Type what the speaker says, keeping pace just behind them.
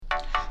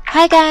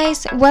Hi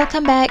guys,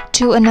 welcome back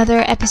to another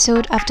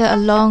episode after a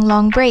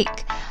long break.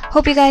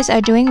 Hope you guys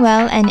are doing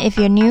well, and if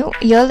you're new,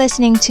 you're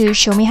listening to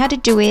Show Me How to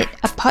Do It,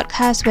 a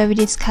podcast where we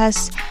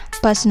discuss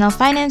personal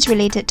finance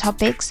related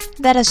topics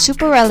that are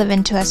super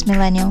relevant to us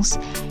millennials.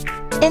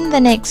 In the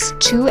next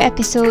 2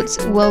 episodes,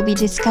 we'll be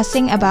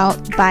discussing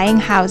about buying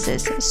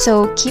houses,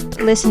 so keep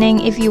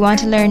listening if you want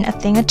to learn a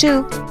thing or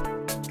two.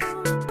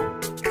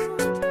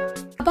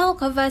 The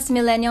bulk of us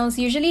millennials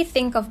usually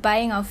think of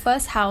buying our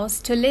first house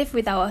to live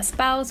with our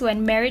spouse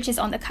when marriage is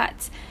on the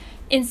cards.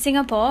 In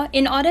Singapore,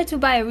 in order to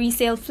buy a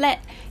resale flat,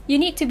 you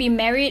need to be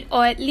married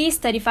or at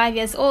least 35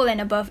 years old and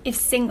above if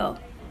single.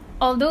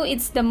 Although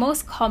it's the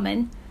most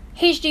common,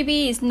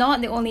 HDB is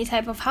not the only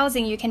type of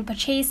housing you can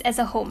purchase as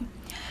a home.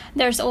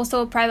 There's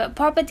also private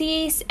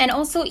properties and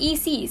also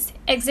ECs,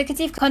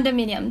 executive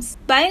condominiums.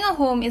 Buying a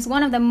home is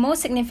one of the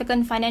most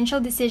significant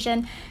financial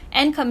decision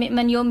and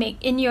commitment you'll make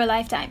in your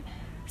lifetime.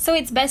 So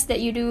it's best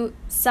that you do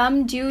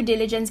some due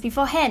diligence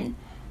beforehand.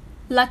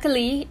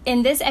 Luckily,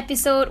 in this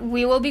episode,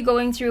 we will be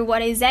going through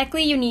what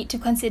exactly you need to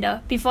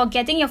consider before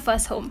getting your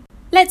first home.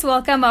 Let's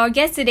welcome our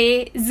guest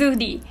today,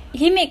 Zuhdi.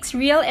 He makes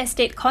real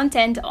estate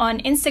content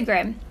on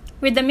Instagram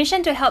with the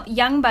mission to help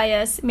young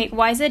buyers make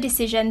wiser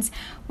decisions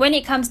when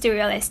it comes to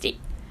real estate.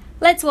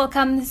 Let's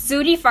welcome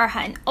Zuhdi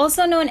Farhan,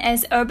 also known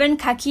as Urban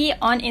Kaki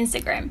on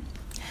Instagram.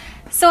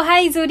 So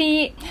hi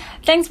Zuhdi,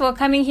 thanks for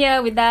coming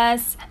here with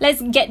us.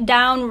 Let's get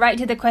down right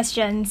to the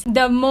questions.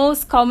 The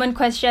most common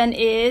question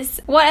is,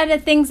 what are the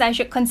things I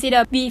should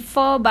consider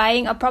before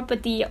buying a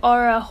property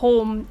or a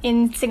home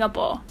in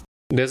Singapore?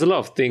 There's a lot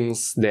of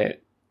things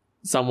that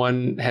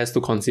someone has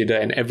to consider,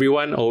 and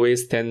everyone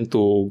always tend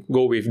to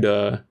go with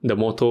the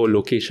motto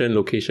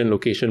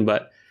location,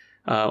 but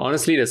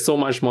honestly there's so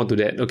much more to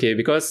that, okay?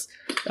 Because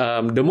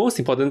the most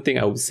important thing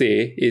I would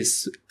say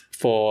is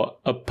for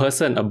a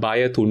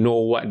buyer to know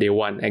what they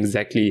want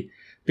exactly.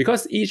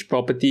 Because each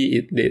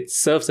property, it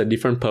serves a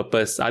different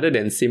purpose other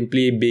than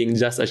simply being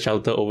just a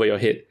shelter over your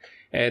head.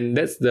 And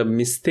that's the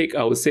mistake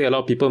I would say a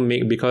lot of people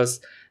make, because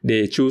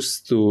they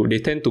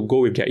tend to go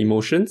with their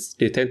emotions.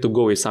 They tend to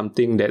go with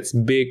something that's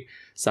big,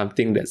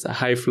 something that's a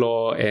high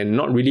floor, and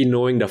not really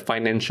knowing the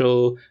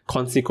financial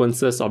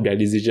consequences of their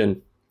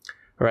decision.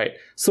 Right?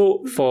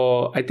 So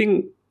for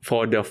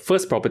the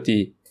first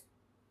property,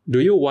 do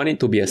you want it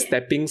to be a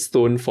stepping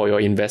stone for your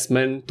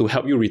investment to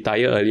help you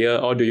retire earlier,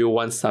 or do you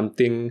want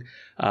something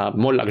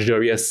more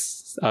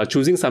luxurious,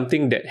 choosing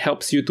something that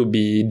helps you to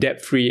be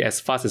debt-free as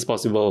fast as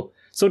possible?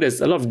 So there's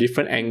a lot of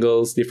different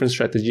angles, different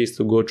strategies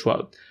to go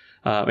throughout.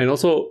 And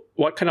also,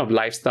 what kind of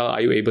lifestyle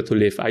are you able to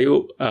live? Are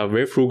you a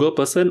very frugal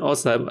person, or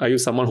are you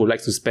someone who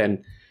likes to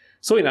spend?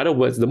 So in other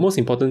words, the most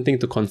important thing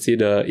to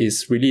consider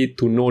is really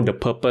to know the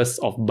purpose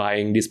of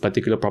buying this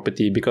particular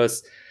property,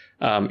 because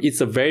it's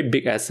a very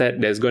big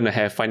asset that's going to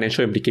have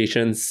financial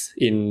implications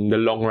in the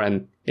long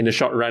run, in the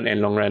short run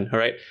and long run, all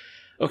right?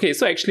 Okay,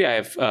 so actually I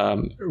have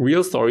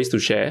real stories to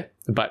share,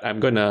 but I'm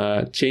going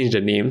to change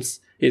the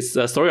names. It's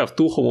a story of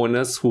 2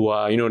 homeowners who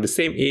are, the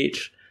same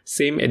age,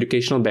 same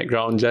educational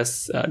background,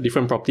 just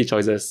different property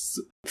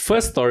choices.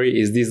 First story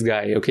is this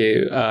guy,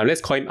 okay, let's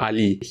call him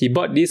Ali. He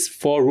bought this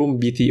 4-room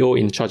BTO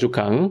in Choa Chu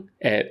Kang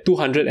at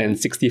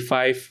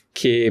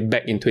 265k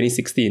back in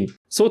 2016.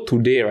 So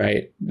today,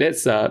 right,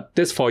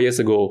 that's 4 years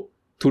ago.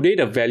 Today,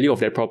 the value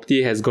of that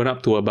property has gone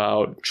up to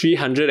about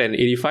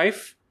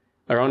 385,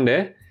 around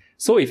there.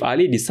 So if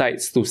Ali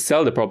decides to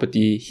sell the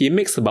property, he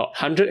makes about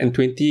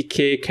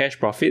 120k cash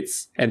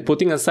profits, and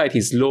putting aside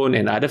his loan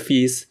and other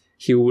fees,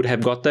 he would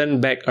have gotten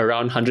back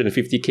around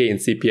 150k in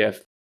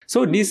CPF.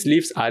 So this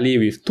leaves Ali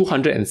with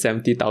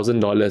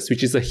 $270,000,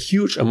 which is a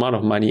huge amount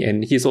of money,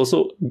 and he's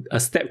also a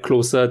step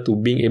closer to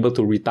being able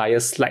to retire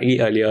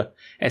slightly earlier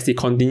as he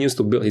continues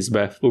to build his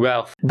wealth.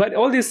 But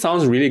all this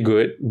sounds really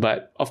good,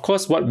 but of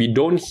course what we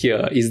don't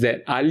hear is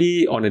that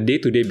Ali on a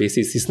day-to-day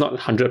basis is not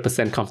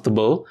 100%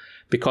 comfortable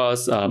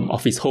because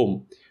of his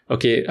home.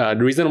 Okay,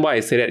 the reason why I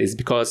say that is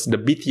because the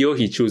BTO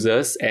he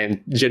chooses,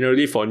 and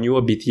generally for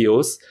newer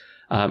BTOs,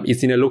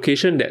 it's in a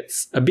location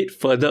that's a bit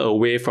further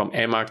away from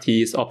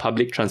MRTs or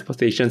public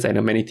transportations and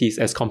amenities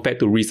as compared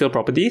to resale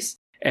properties.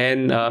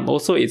 And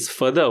also it's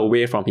further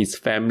away from his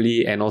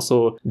family, and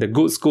also the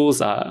good schools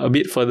are a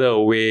bit further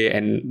away,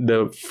 and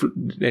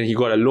he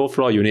got a low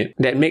floor unit.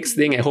 That makes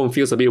staying at home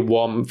feels a bit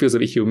warm, feels a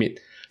bit humid.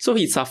 So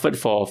he suffered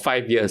for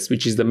 5 years,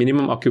 which is the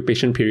minimum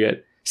occupation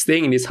period,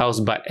 staying in this house,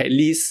 but at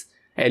least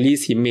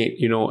he made,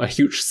 a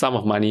huge sum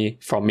of money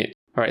from it.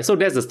 Alright, so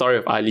that's the story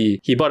of Ali.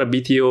 He bought a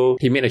BTO,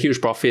 he made a huge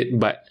profit,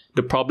 but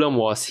the problem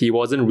was he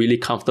wasn't really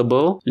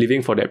comfortable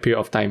living for that period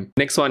of time.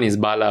 Next one is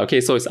Bala.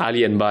 Okay, so it's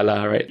Ali and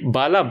Bala, right?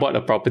 Bala bought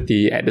a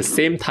property at the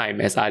same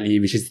time as Ali,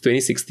 which is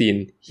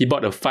 2016. He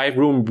bought a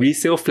 5-room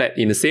resale flat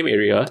in the same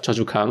area, Choa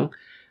Chu Kang,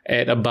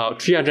 at about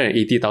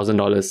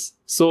 $380,000.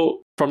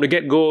 So from the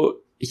get-go,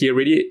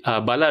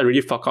 Bala already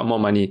forked out more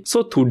money.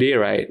 So today,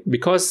 right,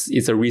 because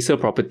it's a resale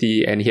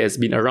property and he has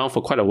been around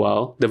for quite a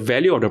while, the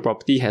value of the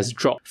property has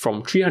dropped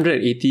from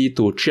 380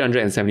 to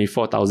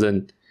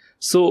 374,000.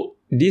 So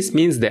this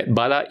means that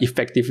Bala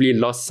effectively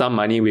lost some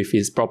money with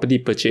his property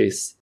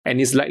purchase. And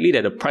it's likely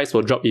that the price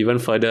will drop even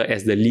further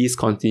as the lease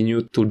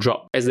continues to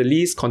drop. As the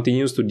lease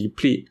continues to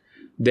deplete,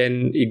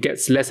 then it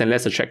gets less and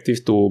less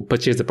attractive to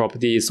purchase the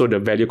property, so the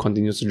value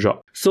continues to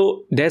drop.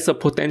 So there's a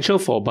potential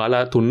for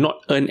Bala to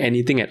not earn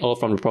anything at all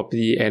from the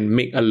property and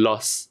make a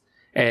loss.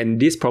 And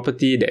this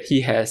property that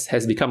he has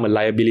become a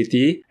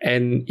liability,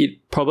 and it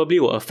probably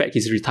will affect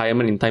his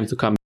retirement in time to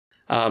come.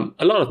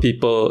 A lot of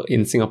people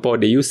in Singapore,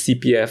 they use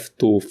CPF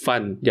to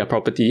fund their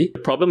property. The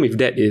problem with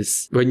that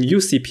is when you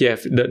use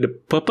CPF, the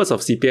purpose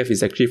of CPF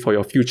is actually for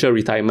your future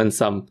retirement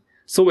sum.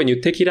 So when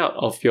you take it out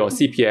of your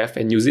CPF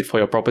and use it for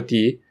your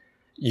property,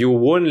 you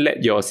won't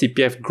let your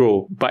CPF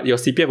grow, but your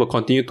CPF will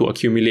continue to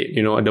accumulate,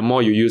 the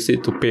more you use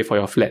it to pay for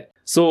your flat.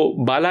 So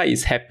Bala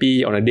is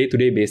happy on a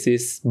day-to-day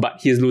basis, but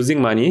he's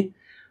losing money.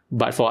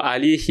 But for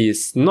Ali,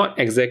 he's not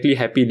exactly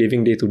happy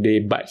living day-to-day,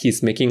 but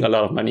he's making a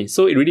lot of money.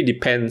 So it really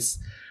depends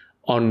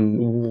on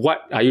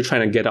what are you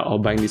trying to get out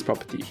of buying this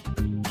property.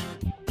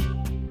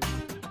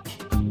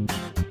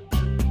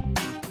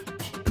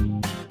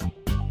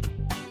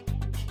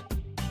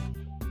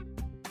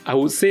 I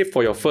would say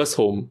for your first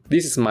home,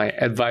 this is my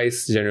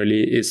advice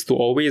generally, is to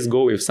always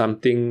go with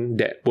something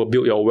that will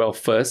build your wealth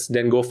first,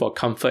 then go for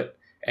comfort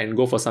and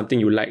go for something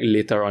you like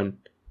later on.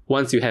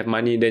 Once you have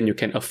money, then you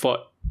can afford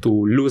to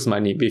lose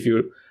money. If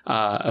you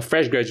are a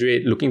fresh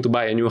graduate looking to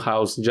buy a new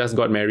house, just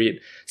got married,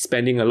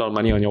 spending a lot of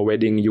money on your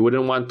wedding, you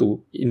wouldn't want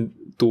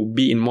to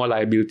be in more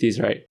liabilities,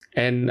 right?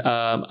 And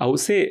I would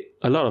say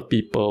a lot of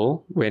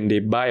people, when they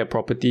buy a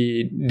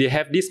property, they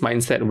have this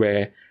mindset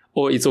where,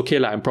 oh, it's okay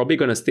lah, I'm probably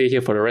going to stay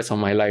here for the rest of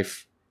my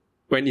life,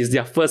 when it's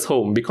their first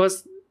home.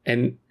 Because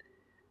and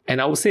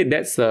I would say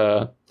that's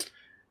a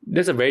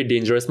very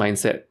dangerous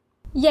mindset.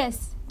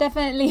 Yes,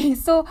 definitely.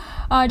 So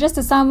just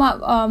to sum up,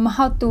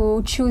 how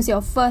to choose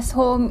your first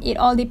home, it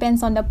all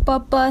depends on the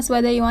purpose,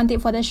 whether you want it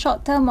for the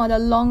short term or the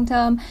long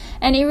term.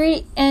 And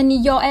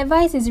your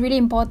advice is really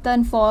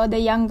important for the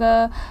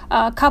younger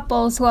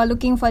couples who are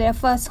looking for their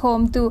first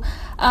home, to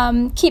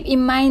keep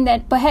in mind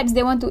that perhaps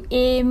they want to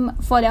aim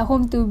for their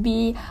home to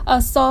be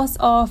a source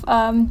of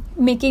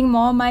making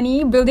more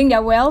money, building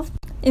their wealth,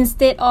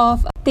 instead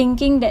of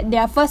thinking that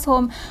their first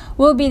home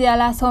will be their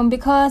last home,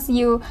 because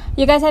you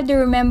guys have to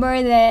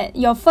remember that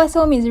your first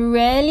home is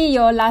rarely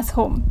your last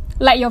home.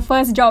 Like your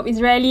first job is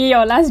rarely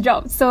your last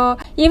job. So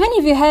even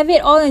if you have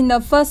it all in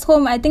the first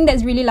home, I think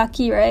that's really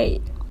lucky,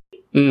 right?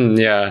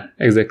 Yeah,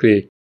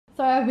 exactly.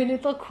 Sorry, I've been a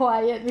little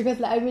quiet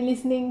because I've been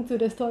listening to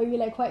the story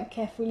quite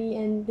carefully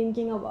and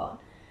thinking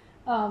about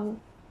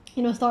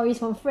stories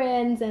from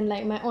friends and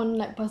my own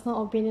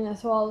personal opinion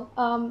as well.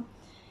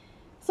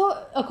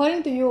 So,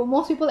 according to you,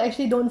 most people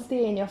actually don't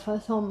stay in your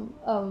first home.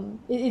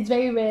 It's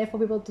very rare for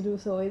people to do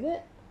so, is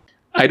it?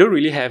 I don't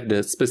really have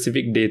the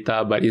specific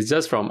data, but it's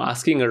just from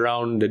asking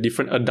around the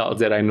different adults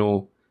that I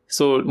know.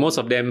 So, most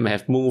of them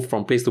have moved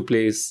from place to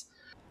place.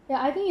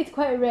 Yeah, I think it's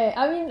quite rare.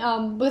 I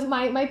mean, because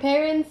my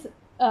parents,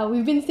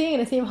 we've been staying in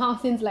the same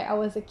house since I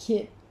was a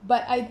kid.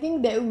 But I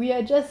think that we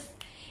are just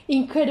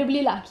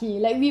incredibly lucky.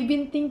 We've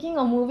been thinking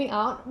of moving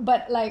out,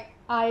 but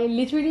I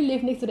literally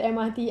live next to the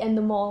MRT and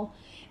the mall.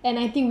 And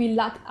I think we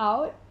lucked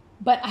out,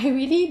 but I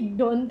really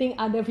don't think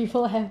other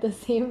people have the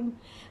same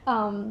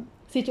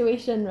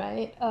situation,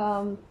 right?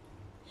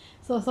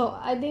 So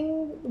I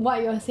think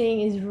what you're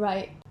saying is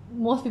right.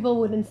 Most people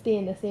wouldn't stay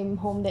in the same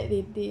home that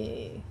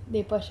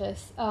they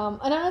purchase.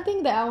 Another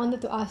thing that I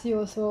wanted to ask you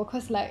also,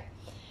 because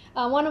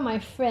one of my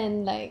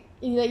friend,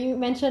 you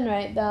mentioned,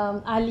 right,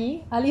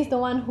 Ali's the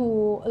one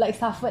who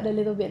suffered a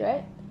little bit,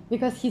 right?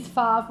 Because he's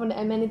far from the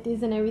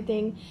amenities and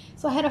everything.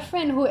 So I had a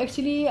friend who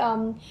actually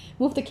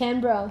moved to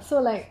Canberra.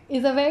 So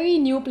it's a very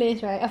new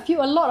place, right?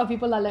 A lot of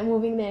people are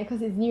moving there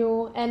because it's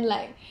new. And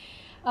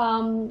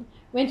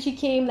when she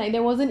came,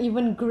 there wasn't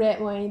even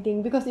Grab or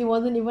anything because it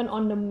wasn't even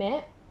on the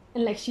map.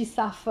 And she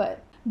suffered.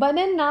 But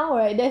then now,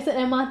 right, there's an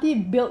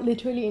MRT built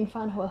literally in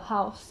front of her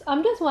house.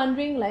 I'm just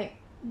wondering,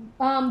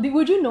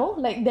 would you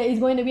know there is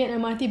going to be an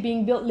MRT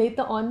being built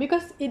later on?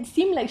 Because it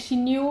seemed like she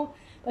knew,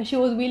 but she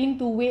was willing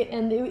to wait,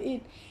 and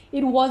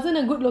it wasn't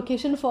a good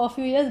location for a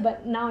few years,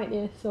 but now it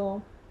is.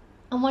 So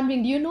I'm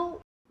wondering, do you know?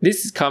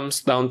 This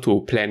comes down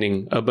to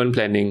planning, urban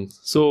planning.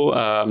 So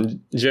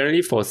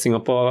generally for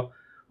Singapore,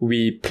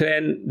 we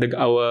plan,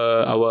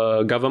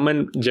 our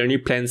government generally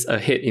plans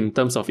ahead in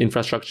terms of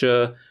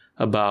infrastructure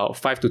about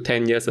 5 to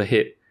 10 years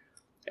ahead.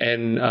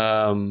 And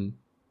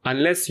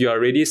unless you are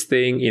already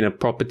staying in a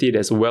property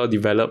that's well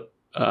developed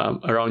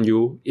around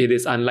you, it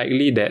is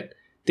unlikely that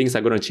things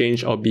are going to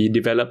change or be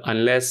developed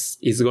unless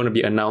it's going to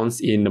be announced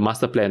in the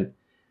master plan.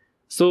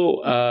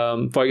 So,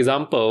 for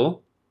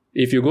example,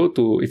 if you go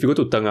to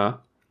Tengah,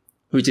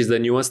 which is the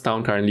newest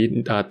town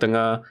currently,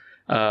 Tengah,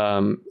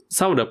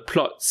 some of the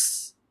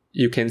plots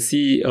you can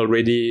see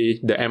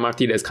already the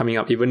MRT that's coming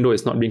up, even though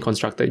it's not being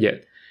constructed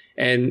yet.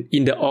 And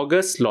in the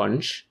August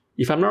launch,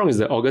 if I'm not wrong, it's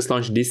the August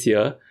launch this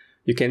year,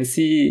 you can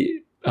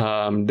see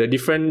the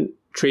different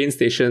train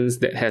stations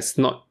that has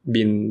not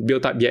been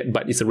built up yet,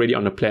 but it's already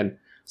on the plan.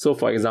 So,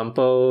 for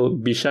example,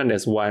 Bishan,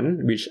 there's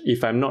one, which,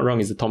 if I'm not wrong,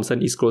 is the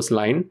Thomson East Coast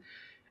Line.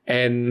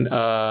 And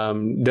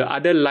the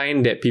other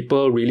line that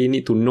people really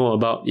need to know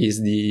about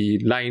is the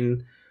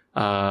line,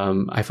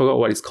 I forgot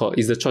what it's called.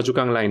 It's the Choa Chu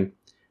Kang line.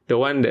 The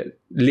one that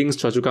links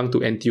Choa Chu Kang to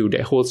NTU,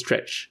 that whole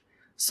stretch.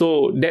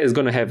 So that is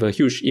going to have a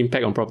huge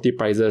impact on property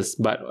prices.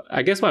 But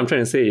I guess what I'm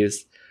trying to say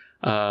is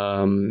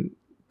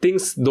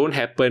things don't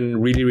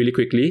happen really, really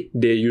quickly.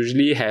 They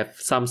usually have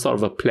some sort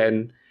of a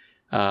plan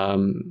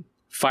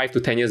 5 to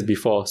 10 years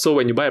before. So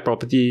when you buy a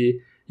property,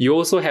 you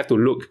also have to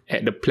look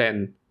at the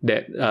plan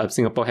that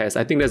Singapore has.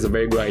 I think that's a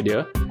very good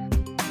idea.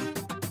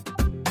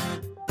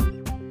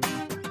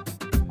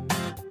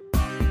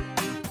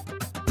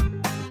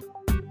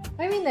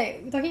 I mean,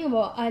 like, talking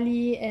about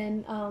Ali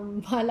and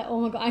Malak,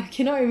 oh my god, I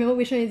cannot remember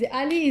which one is it.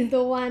 Ali is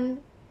the one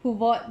who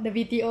bought the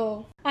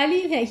BTO.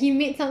 Ali, like, he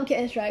made some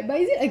cash, right?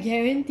 But is it a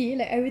guarantee,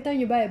 like, every time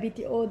you buy a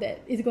BTO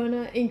that it's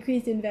gonna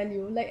increase in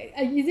value? Like,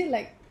 is it,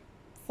 like,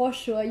 for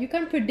sure? You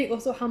can't predict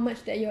also how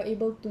much that you're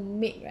able to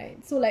make,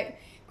 right? So, like,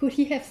 could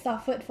he have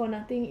suffered for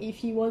nothing if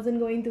he wasn't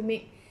going to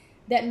make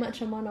that much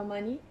amount of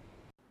money?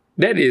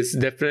 That is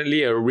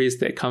definitely a risk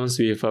that comes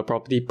with a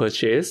property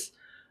purchase.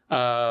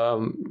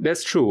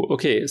 That's true.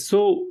 Okay,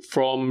 so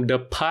from the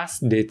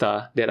past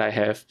data that I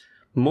have,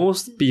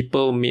 most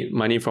people made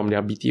money from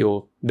their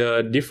BTO.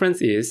 The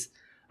difference is,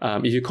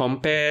 if you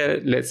compare,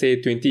 let's say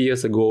 20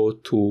 years ago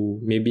to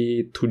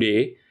maybe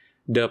today,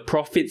 the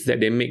profits that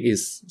they make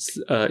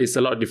is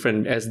a lot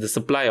different as the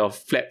supply of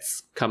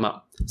flats come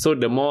up. So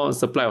the more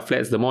supply of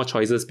flats, the more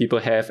choices people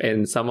have,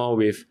 and somehow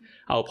with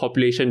our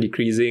population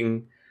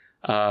decreasing,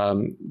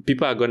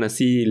 people are going to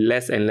see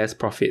less and less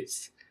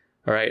profits.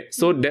 All right.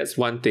 So that's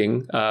one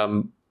thing.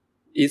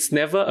 It's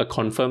never a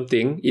confirmed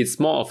thing. It's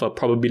more of a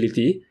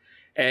probability.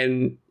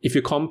 And if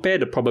you compare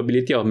the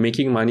probability of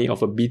making money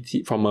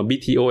from a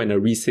BTO and a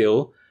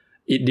resale,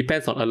 it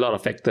depends on a lot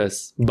of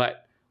factors.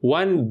 But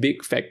one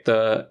big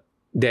factor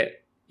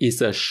that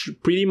is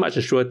pretty much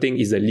a sure thing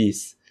is a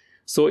lease.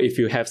 So if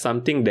you have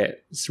something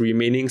that's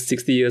remaining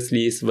 60 years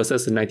lease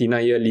versus a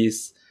 99-year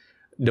lease,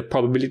 the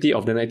probability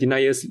of the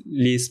 99 years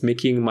lease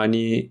making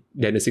money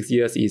than the 60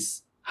 years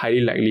is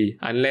highly likely,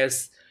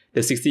 unless the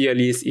 60-year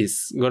lease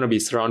is going to be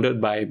surrounded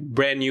by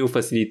brand new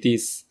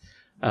facilities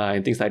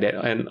and things like that.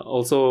 And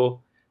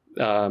also,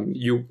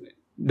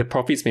 the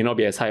profits may not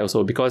be as high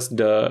also, because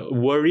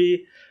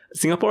Singaporeans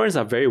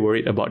are very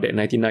worried about that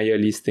 99-year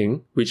lease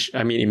thing, which,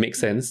 I mean, it makes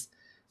sense.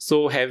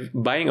 So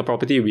buying a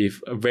property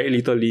with a very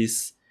little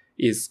lease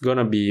is going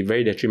to be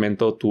very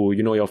detrimental to,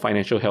 your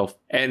financial health.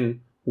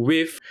 And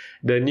with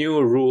the new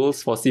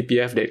rules for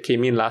CPF that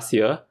came in last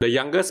year, the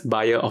youngest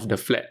buyer of the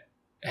flat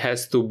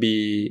has to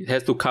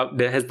have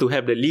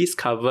the lease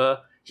cover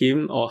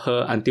him or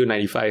her until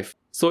 95.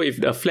 So if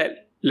the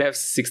flat left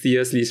 60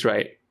 years lease,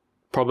 right,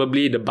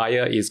 probably the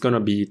buyer is going to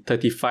be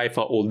 35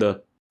 or older.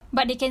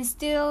 But they can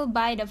still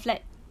buy the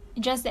flat,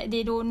 just that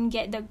they don't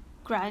get the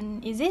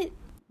grant, is it?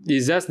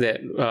 It's just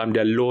that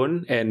their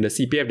loan and the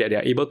CPF that they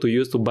are able to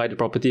use to buy the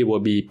property will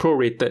be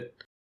prorated.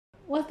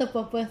 What's the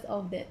purpose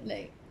of that?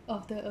 Like,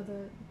 of the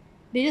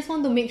they just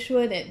want to make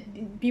sure that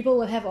people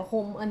will have a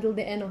home until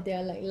the end of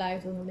their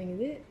lives or something,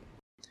 is it?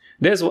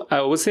 That's what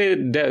I would say.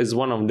 That is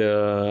one of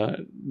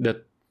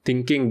the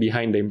thinking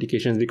behind the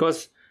implications,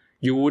 because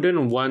you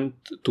wouldn't want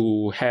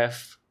to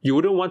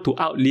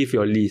outlive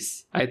your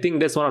lease. I think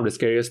that's one of the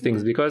scariest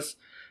things, because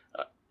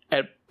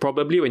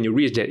probably when you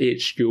reach that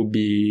age, you'll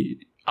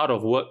be out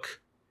of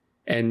work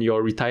and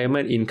your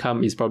retirement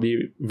income is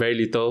probably very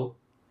little.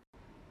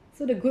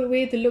 So the good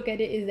way to look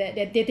at it is that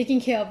they're taking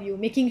care of you,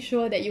 making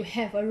sure that you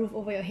have a roof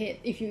over your head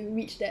if you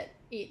reach that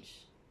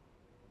age.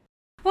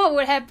 What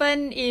would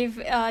happen if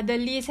the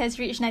lease has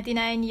reached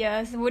 99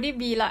 years? Would it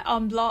be like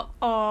en bloc,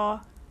 or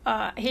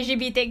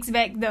HDB takes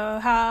back the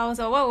house,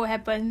 or what would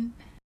happen?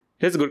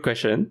 That's a good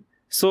question.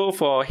 So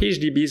for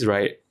HDBs,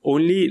 right,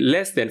 only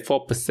less than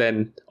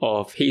 4%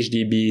 of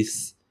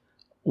HDBs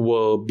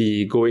will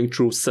be going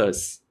through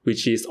CERS,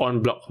 which is en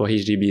bloc for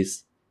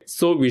HDBs.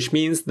 So which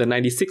means the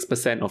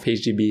 96% of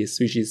HDBs,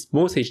 which is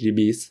most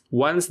HDBs,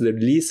 once the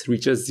lease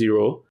reaches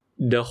zero,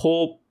 the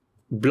whole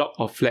block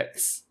of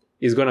flats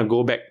is going to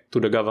go back to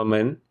the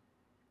government,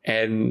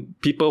 and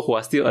people who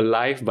are still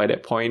alive by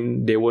that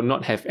point, they will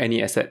not have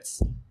any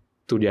assets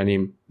to their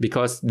name,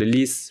 because the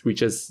lease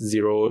reaches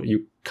zero.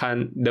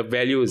 The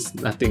value is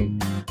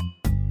nothing.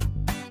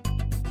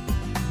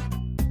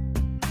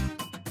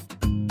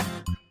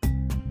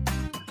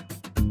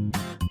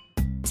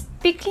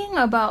 Speaking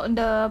about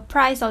the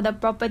price of the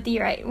property,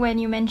 right, when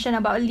you mentioned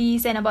about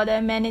lease and about the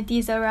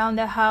amenities around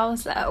the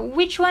house,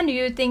 which one do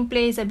you think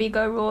plays a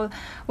bigger role?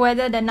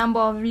 Whether the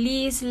number of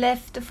lease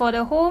left for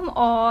the home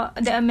or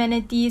the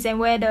amenities and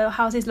where the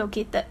house is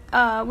located?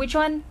 Which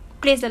one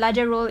plays a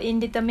larger role in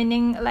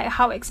determining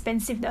how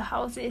expensive the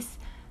house is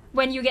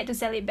when you get to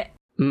sell it back?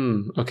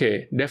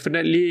 Okay,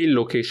 definitely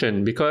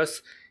location,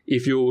 because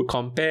if you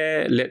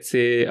compare, let's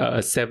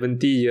say,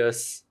 70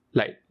 years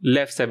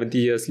left 70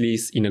 years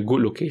lease in a good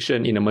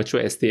location in a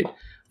mature estate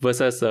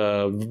versus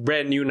a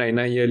brand new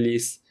 99-year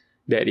lease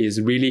that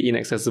is really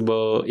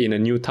inaccessible in a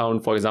new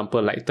town, for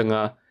example, like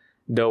Tengah,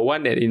 the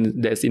one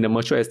that's in the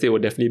mature estate will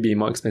definitely be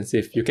more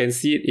expensive. You can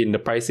see it in the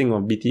pricing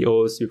of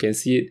BTOs. You can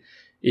see it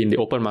in the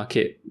open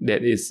market.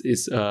 That is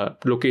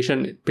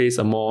location plays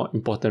a more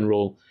important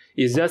role.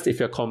 It's just if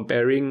you're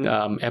comparing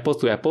apples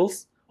to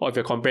apples, or if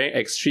you're comparing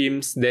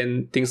extremes,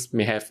 then things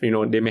may have,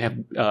 they may have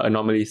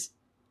anomalies.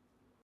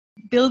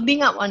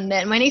 Building up on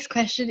that, my next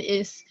question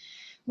is,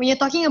 when you're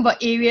talking about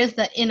areas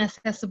that are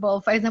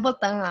inaccessible, for example,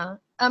 Tengah,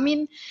 I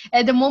mean,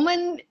 at the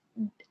moment,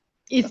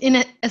 it's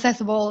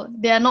inaccessible.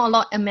 There are not a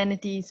lot of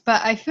amenities,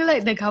 but I feel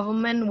like the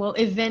government will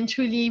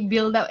eventually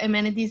build up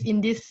amenities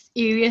in these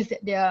areas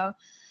that they are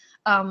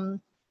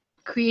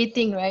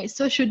creating, right?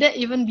 So should that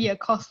even be a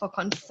cause for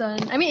concern?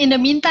 I mean, in the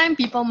meantime,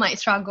 people might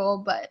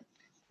struggle, but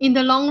in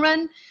the long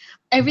run,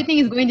 everything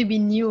is going to be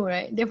new,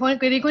 right? They're going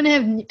to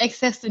have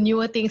access to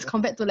newer things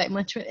compared to like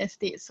mature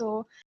estates.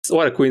 So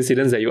what a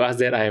coincidence that you asked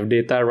that. I have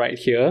data right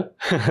here.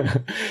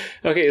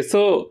 Okay,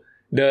 so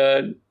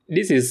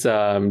this is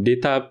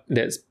data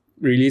that's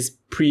released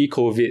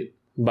pre-COVID,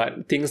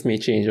 but things may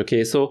change.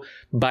 Okay, so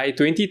by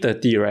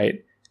 2030,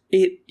 right,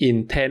 8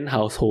 in 10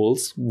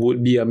 households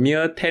would be a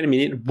mere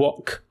 10-minute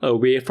walk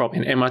away from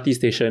an MRT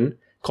station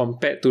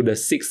compared to the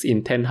 6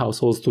 in 10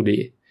 households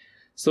today.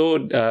 So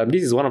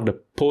this is one of the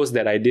posts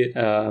that I did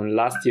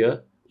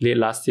late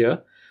last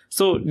year.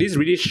 So this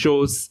really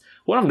shows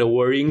one of the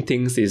worrying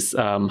things is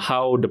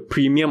how the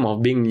premium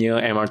of being near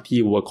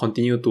MRT will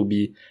continue to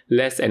be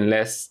less and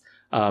less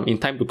in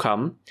time to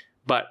come.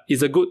 But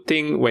it's a good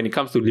thing when it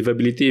comes to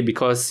livability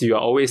because you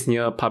are always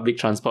near public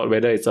transport,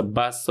 whether it's a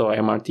bus or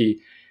MRT.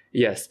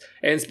 Yes.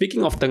 And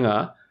speaking of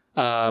Tengah,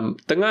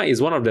 Tengah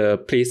is one of the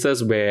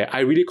places where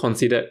I really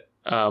considered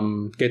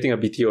getting a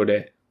BTO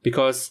there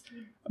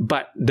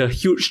but the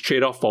huge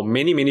trade-off for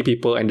many, many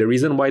people, and the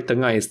reason why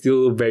Tengah is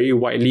still very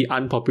widely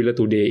unpopular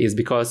today is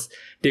because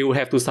they will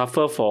have to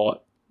suffer for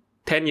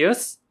 10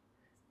 years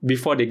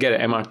before they get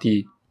an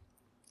MRT.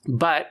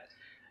 But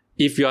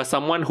if you are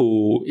someone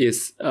who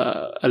is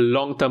a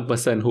long-term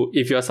person,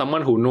 if you are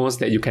someone who knows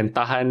that you can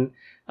tahan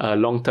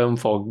long-term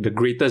for the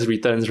greatest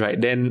returns,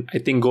 right, then I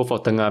think go for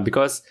Tengah,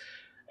 because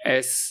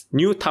as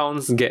new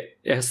towns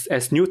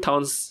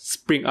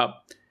spring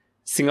up,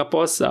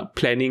 Singapore's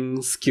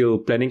planning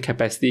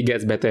capacity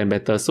gets better and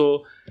better.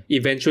 So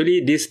eventually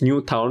this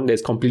new town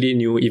that's completely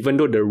new, even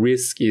though the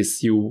risk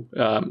is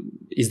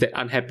that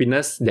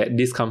unhappiness, that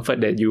discomfort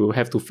that you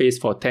have to face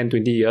for 10,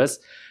 20 years,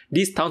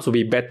 these towns will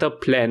be better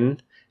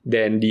planned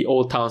than the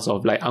old towns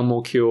of like Ang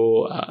Mo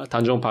Kio,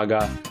 Tanjong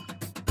Pagar.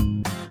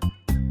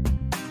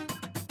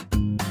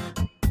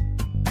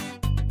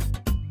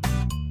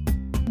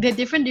 There are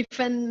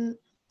different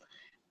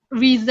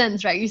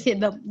reasons, right? You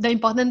said the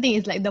important thing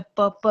is like the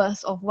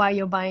purpose of why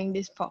you're buying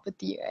this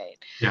property, right?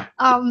 Yeah.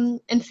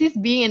 And since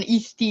being an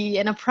Eastie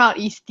and a proud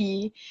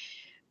Eastie,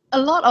 a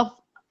lot of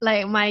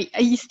like my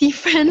Eastie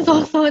friends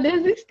also,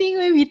 there's this thing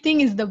where we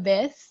think is the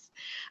best,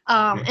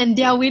 and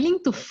they are willing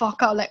to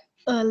fork out like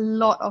a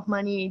lot of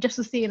money just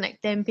to stay in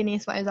like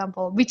Tampines, for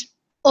example, which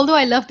although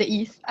I love the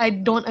East, I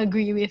don't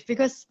agree with,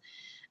 because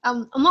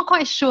I'm not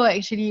quite sure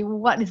actually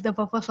what is the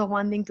purpose of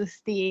wanting to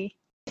stay.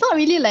 It's not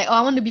really like,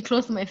 I want to be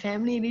close to my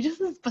family. It's just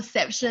this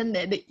perception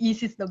that the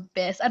East is the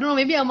best. I don't know,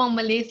 maybe among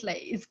Malays, like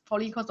it's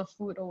probably because of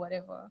food or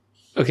whatever.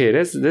 Okay,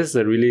 that's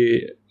a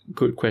really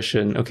good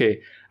question.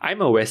 Okay,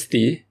 I'm a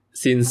Westie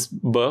since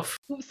birth.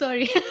 Oops,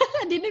 sorry.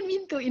 I didn't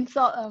mean to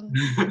insult.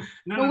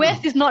 The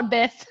West is not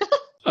best.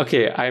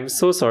 Okay, I'm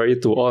so sorry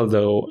to all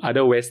the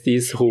other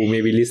Westies who may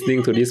be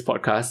listening to this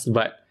podcast,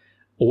 but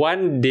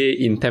one day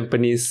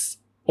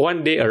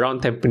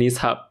around Tampines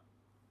Hub,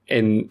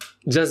 and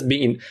just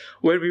being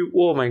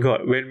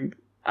when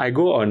I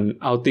go on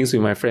outings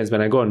with my friends,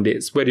 when I go on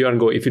dates, where do you want to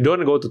go? If you don't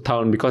want to go to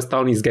town because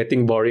town is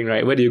getting boring,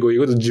 right? Where do you go?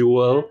 You go to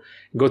Jewel,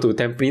 go to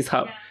Tampines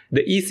Hub.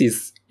 The East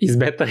is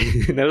better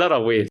in a lot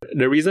of ways.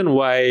 The reason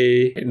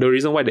why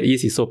the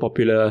East is so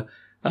popular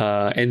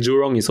and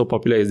Jurong is so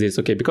popular is this,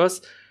 okay?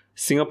 Because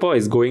Singapore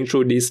is going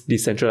through this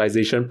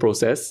decentralization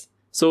process.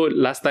 So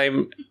last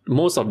time,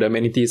 most of the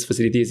amenities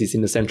facilities is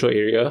in the central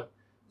area.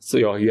 So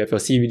you have your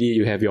CBD,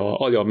 you have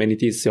all your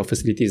amenities, your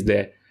facilities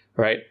there,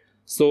 right?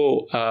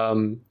 So,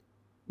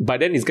 but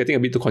then it's getting a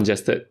bit too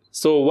congested.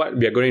 So what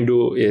we are going to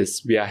do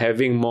is we are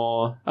having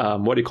more,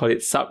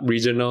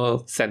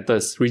 sub-regional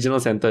centers, regional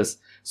centers.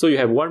 So you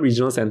have one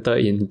regional center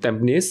in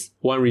Tampines,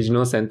 one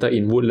regional center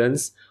in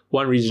Woodlands,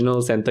 one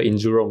regional center in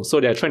Jurong. So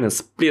they're trying to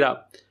split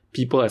up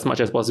people as much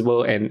as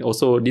possible, and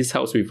also this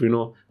helps with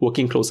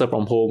working closer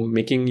from home,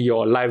 making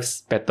your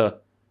lives better,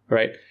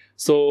 right?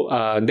 So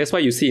that's why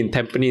you see in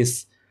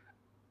Tampines,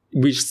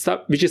 which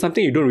is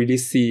something you don't really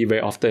see very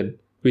often,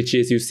 which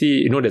is you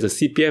see there's a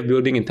CPF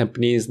building in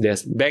Tampines,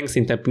 there's banks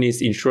in Tampines,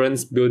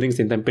 insurance buildings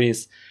in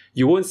Tampines.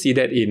 You won't see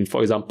that in,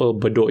 for example,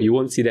 Bedok. You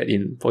won't see that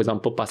in, for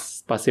example,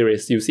 Pasir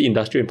Ris. You see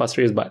industrial in Pasir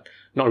Ris, but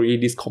not really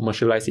these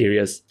commercialized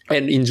areas.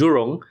 And in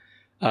Jurong,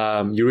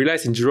 you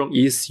realize in Jurong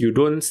East, you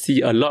don't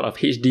see a lot of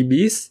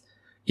HDBs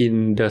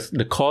in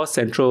the core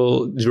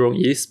central Jurong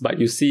East, but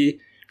you see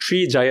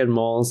 3 giant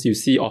malls, you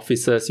see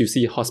offices, you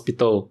see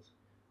hospital,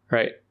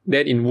 right?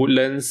 Then in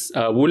Woodlands,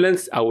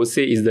 Woodlands I would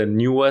say is the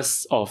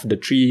newest of the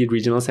 3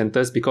 regional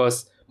centers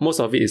because most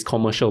of it is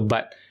commercial.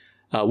 But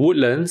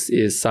Woodlands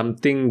is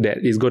something that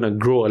is going to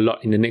grow a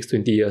lot in the next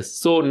 20 years.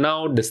 So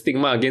now the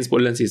stigma against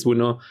Woodlands is,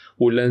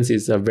 Woodlands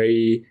is a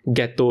very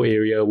ghetto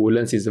area.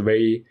 Woodlands is a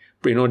very,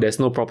 there's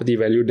no property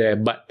value there.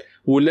 But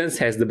Woodlands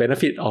has the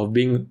benefit of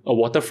being a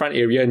waterfront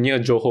area near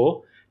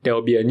Johor. There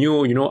will be a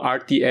new,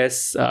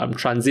 RTS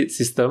transit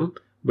system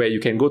where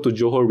you can go to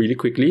Johor really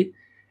quickly.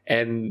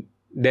 And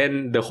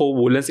then the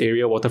whole Woodlands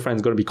area waterfront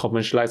is going to be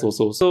commercialized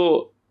also.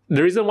 So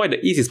the reason why the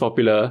East is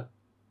popular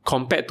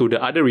compared to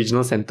the other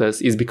regional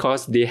centers is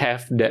because they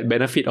have that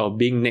benefit of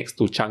being next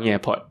to Changi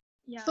Airport.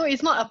 Yeah. So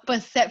it's not a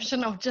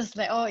perception of just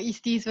like, oh,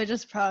 Easties, we're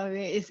just proud of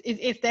it.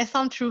 It's there's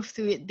some truth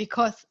to it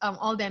because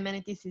all the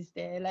amenities is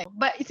there. Like,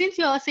 but since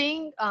you are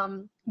saying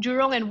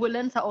Jurong and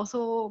Woodlands are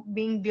also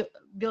being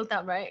built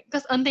up, right?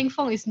 Because Ng Teng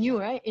Fong is new,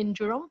 right, in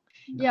Jurong.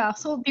 Yeah,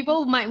 so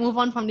people might move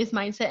on from this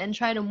mindset and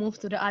try to move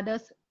to the other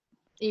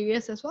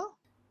areas as well.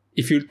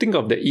 If you think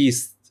of the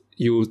East,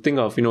 you think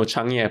of,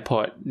 Changi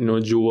Airport,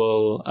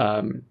 Jewel,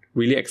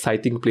 really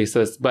exciting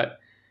places. But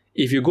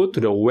if you go to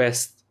the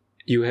West,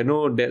 you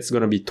know that's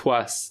going to be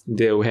Tuas.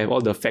 They will have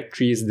all the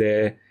factories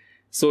there.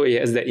 So it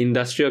has that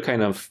industrial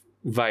kind of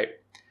vibe.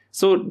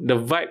 So the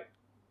vibe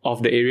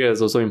of the area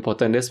is also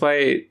important. That's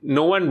why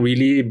no one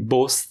really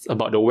boasts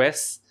about the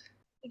West.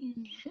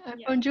 I'm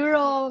from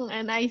Jurong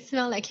and I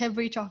smell like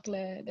Cadbury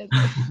chocolate.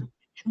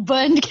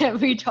 Burnt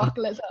Cadbury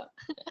chocolate.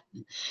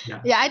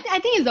 Yeah, I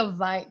think it's a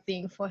vibe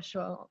thing for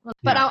sure.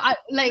 But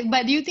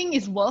but do you think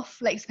it's worth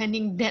like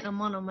spending that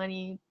amount of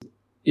money?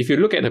 If you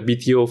look at the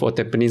BTO for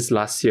Tampines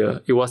last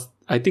year, it was,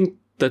 I think,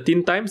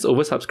 13 times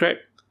oversubscribed.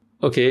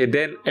 Okay,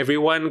 then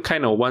everyone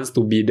kind of wants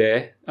to be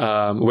there.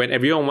 When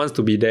everyone wants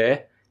to be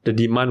there, the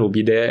demand will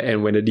be there.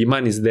 And when the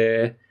demand is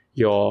there,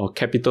 your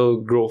capital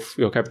growth,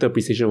 your capital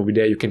appreciation will be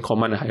there. You can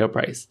command a higher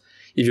price.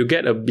 If you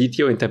get a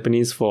BTO in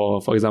Tampines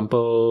for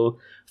example,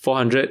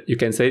 400, you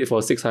can sell it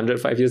for 600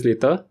 5 years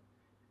later.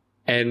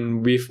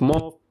 And with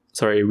more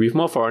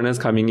foreigners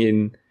coming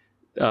in,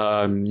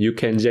 you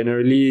can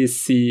generally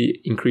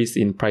see increase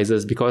in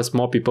prices because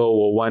more people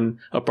will want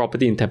a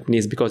property in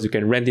Tampines because you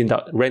can rent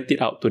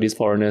it out to these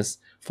foreigners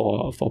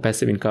for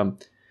passive income.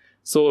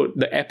 So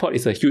the airport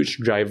is a huge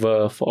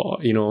driver for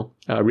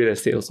real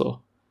estate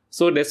also.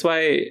 So that's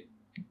why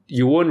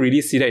you won't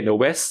really see that in the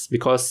West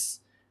because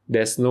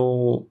there's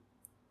no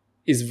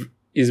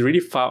is really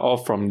far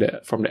off from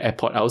the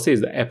airport. I would say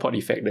it's the airport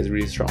effect that's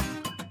really strong.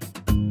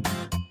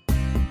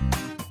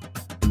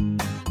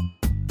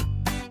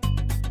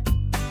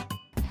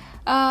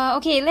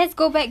 Okay, let's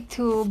go back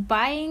to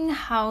buying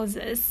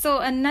houses. So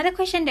another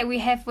question that we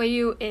have for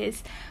you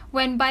is,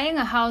 when buying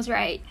a house,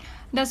 right,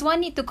 does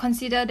one need to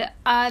consider the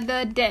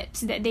other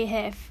debts that they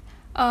have?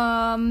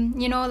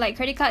 Like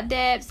credit card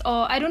debts,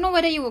 or I don't know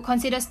whether you would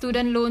consider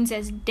student loans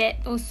as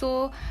debt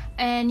also.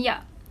 And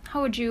yeah,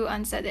 how would you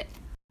answer that?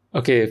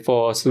 Okay,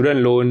 for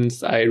student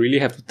loans, I really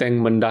have to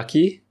thank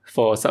Mendaki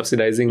for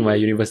subsidizing my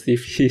university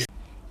fees.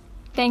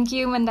 Thank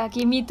you,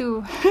 Mendaki. Me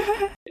too.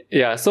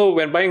 Yeah, so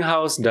when buying a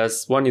house,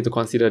 does one need to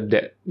consider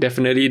debt?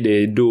 Definitely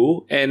they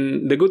do.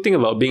 And the good thing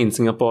about being in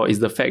Singapore is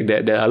the fact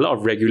that there are a lot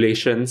of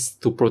regulations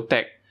to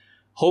protect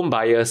home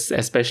buyers,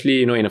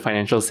 especially, in a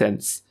financial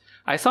sense.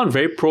 I sound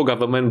very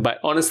pro-government, but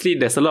honestly,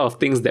 there's a lot of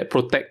things that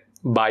protect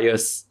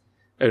buyers,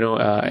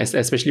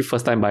 especially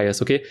first-time buyers,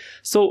 okay?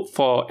 So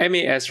for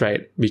MAS,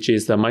 right, which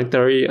is the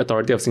Monetary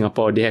Authority of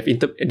Singapore, they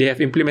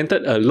have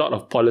implemented a lot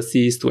of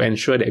policies to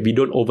ensure that we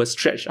don't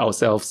overstretch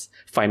ourselves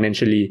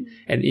financially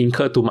and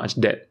incur too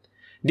much debt.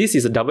 This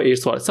is a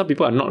double-edged sword. Some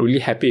people are not really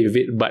happy with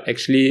it, but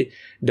actually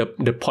the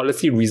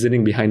policy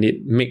reasoning behind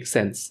it makes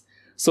sense.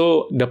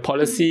 So the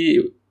policy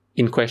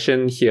in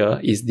question here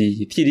is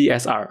the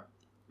TDSR,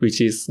 which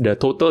is the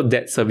total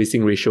debt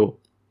servicing ratio.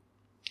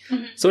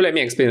 So let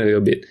me explain a little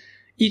bit.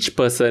 Each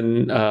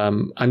person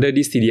under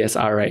this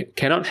TDSR, right,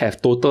 cannot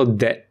have total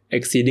debt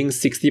exceeding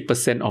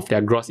 60% of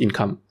their gross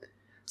income.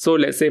 So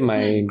let's say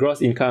my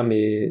gross income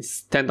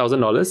is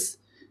 $10,000.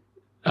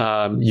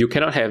 You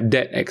cannot have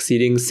debt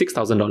exceeding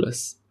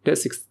 $6,000.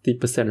 That's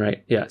 60%,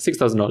 right? Yeah,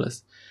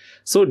 $6,000.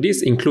 So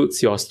this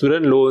includes your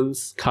student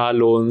loans, car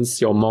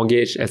loans, your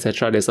mortgage,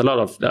 etc. There's a lot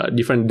of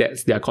different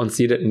debts that are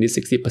considered in this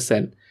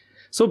 60%.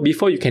 So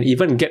before you can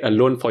even get a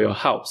loan for your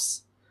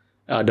house,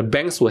 the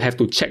banks will have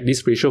to check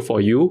this ratio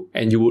for you,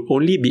 and you will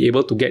only be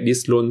able to get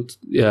this loan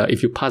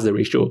if you pass the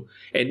ratio.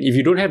 And if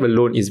you don't have a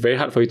loan, it's very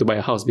hard for you to buy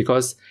a house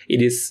because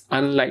it is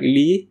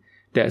unlikely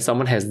that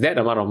someone has that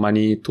amount of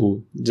money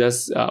to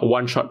just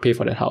one shot pay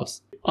for that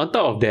house. On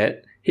top of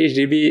that,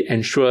 HDB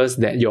ensures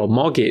that your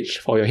mortgage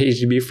for your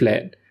HDB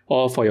flat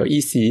or for your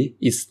EC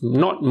is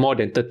not more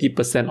than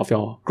 30% of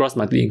your gross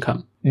monthly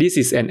income. This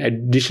is an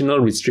additional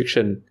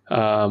restriction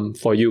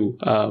for you.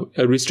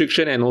 A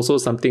restriction and also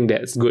something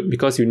that's good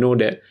because you know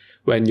that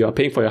when you're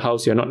paying for your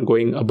house, you're not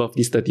going above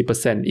this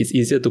 30%. It's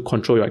easier to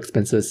control your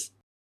expenses.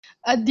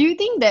 Do you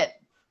think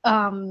that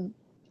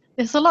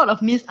there's a lot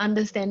of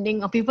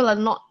misunderstanding or people are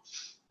not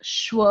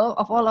sure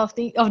of all of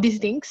these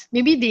things.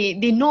 Maybe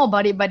they know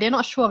about it, but they're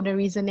not sure of the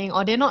reasoning,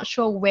 or they're not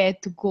sure where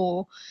to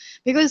go.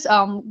 Because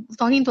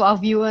talking to our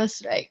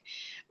viewers, right,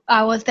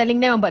 I was telling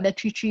them about the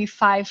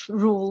 335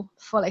 rule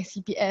for like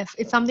CPF.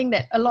 It's something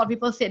that a lot of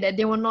people said that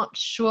they were not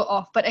sure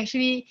of, but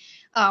actually,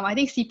 I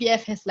think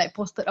CPF has like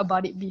posted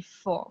about it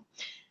before.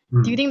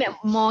 Do you think that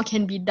more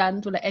can be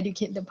done to like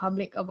educate the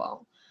public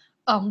about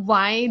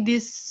why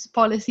these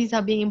policies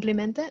are being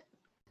implemented?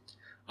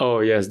 Oh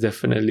yes,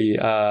 definitely.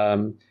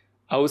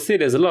 I would say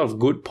there's a lot of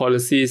good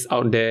policies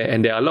out there,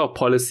 and there are a lot of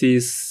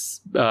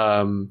policies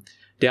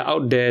they're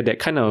out there that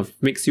kind of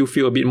makes you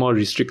feel a bit more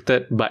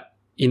restricted. But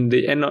at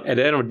the end of the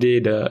day,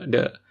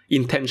 the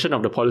intention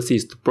of the policy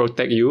is to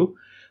protect you.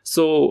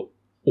 So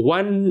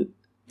one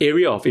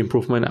area of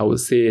improvement I would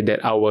say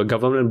that our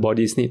government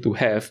bodies need to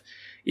have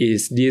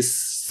is this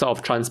sort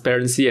of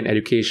transparency and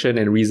education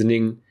and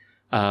reasoning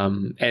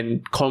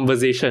and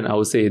conversation. I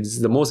would say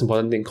it's the most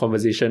important thing,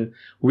 conversation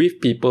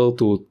with people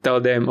to tell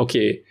them,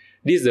 okay,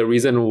 this is the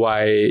reason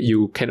why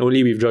you can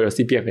only withdraw your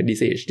CPF at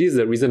this age. This is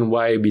the reason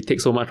why we take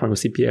so much from your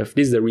CPF.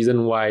 This is the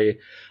reason why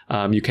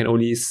you can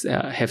only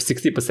have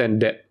 60%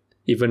 debt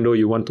even though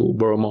you want to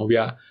borrow more. We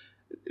are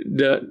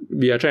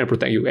trying to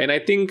protect you. And I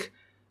think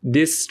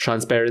this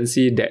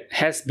transparency that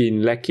has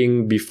been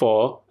lacking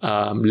before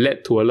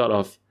led to a lot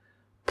of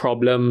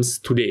problems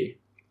today.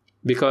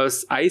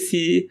 Because I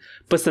see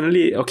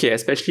personally, okay,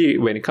 especially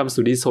when it comes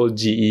to this whole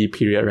GE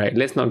period, right?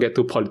 Let's not get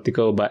too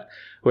political, but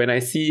when I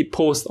see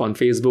posts on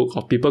Facebook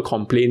of people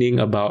complaining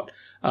about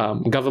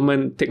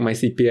government take my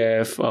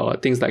CPF or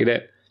things like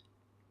that,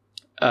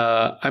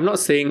 I'm not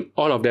saying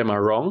all of them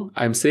are wrong.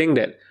 I'm saying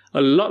that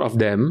a lot of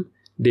them,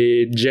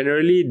 they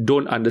generally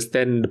don't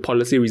understand the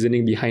policy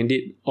reasoning behind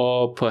it,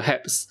 or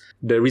perhaps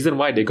the reason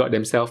why they got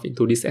themselves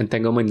into this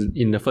entanglement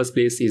in the first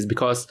place is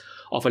because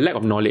of a lack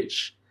of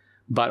knowledge.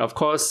 But of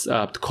course,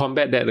 to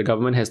combat that, the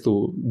government has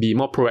to be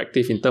more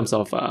proactive in terms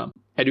of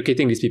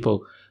educating these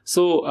people.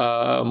 So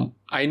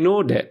I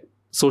know that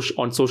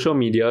on social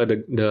media,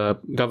 the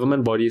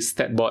government bodies,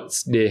 stat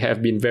boards, they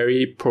have been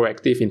very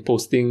proactive in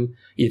posting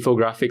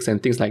infographics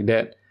and things like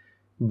that.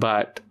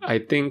 But I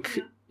think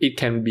it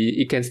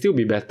can still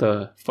be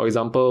better. For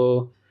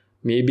example,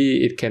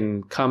 maybe it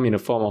can come in a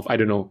form of, I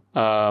don't know,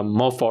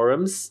 more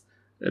forums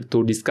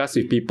to discuss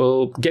with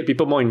people, get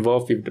people more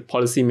involved with the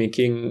policy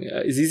making.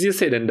 It's easier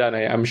said than done.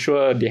 I'm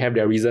sure they have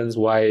their reasons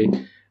why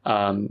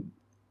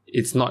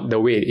it's not the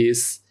way it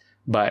is.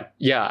 But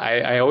yeah,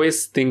 I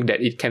always think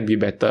that it can be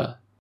better.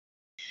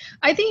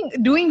 I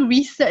think doing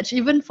research,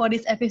 even for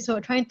this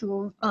episode, trying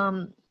to,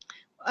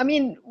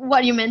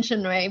 what you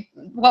mentioned, right?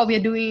 What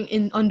we're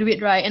doing on Do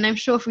It Right, and I'm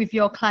sure with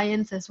your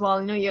clients as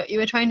well, you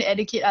were trying to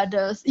educate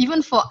others.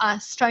 Even for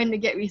us, trying to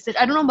get research.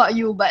 I don't know about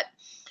you, but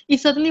it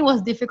certainly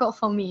was difficult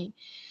for me.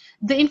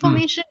 The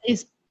information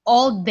is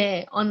all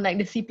there on like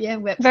the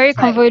CPF website. Very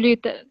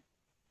convoluted.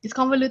 It's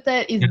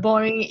convoluted, it's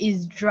boring,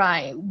 it's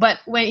dry. But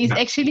when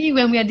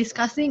we are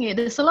discussing it,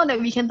 there's a lot that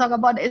we can talk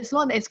about. There's a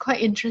lot that's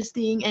quite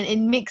interesting and it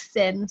makes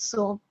sense.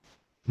 So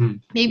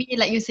maybe,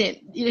 like you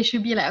said, there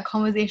should be like a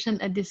conversation,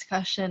 a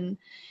discussion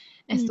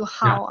as to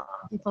how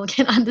people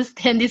can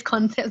understand these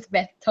concepts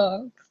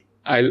better.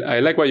 I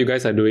like what you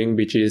guys are doing,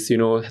 which is,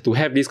 to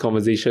have these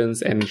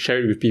conversations and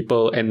share it with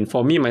people. And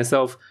for me,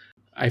 myself,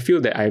 I feel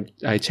that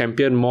I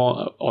champion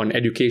more on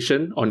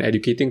education, on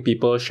educating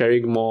people,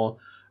 sharing more,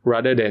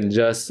 rather than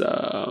just,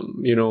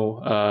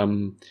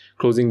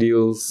 closing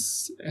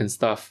deals and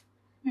stuff.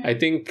 I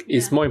think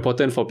it's more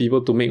important for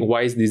people to make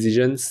wise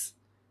decisions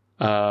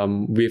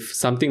with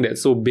something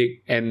that's so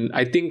big. And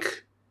I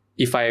think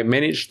if I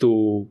manage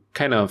to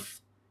kind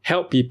of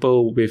help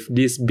people with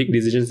these big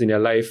decisions in their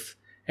life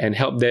and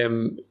help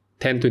them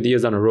 10, 20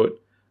 years down the road,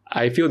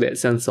 I feel that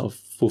sense of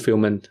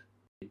fulfillment.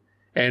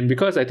 And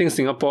because I think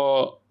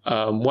Singapore,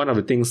 one of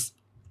the things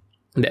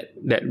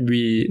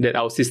that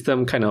our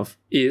system kind of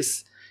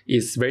is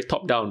very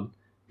top down.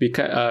 We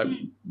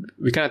kind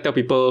of tell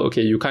people,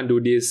 okay, you can't do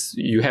this,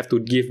 you have to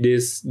give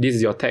this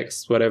is your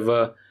tax,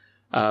 whatever.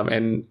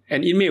 And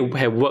it may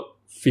have worked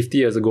 50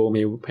 years ago,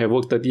 may have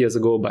worked 30 years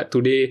ago, but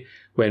today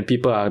when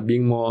people are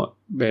more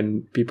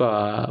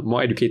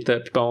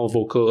educated, people are more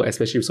vocal,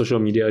 especially with social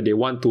media, they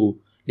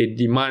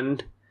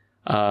demand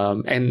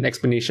an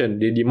explanation,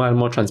 they demand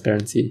more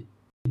transparency.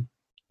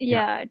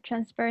 Yeah,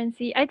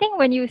 transparency. I think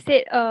when you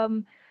said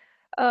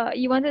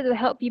you wanted to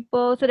help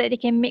people so that they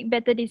can make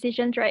better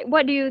decisions, right?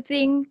 What do you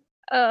think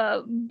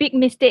big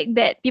mistake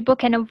that people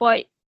can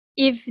avoid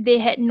if they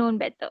had known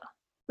better?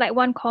 Like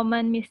one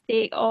common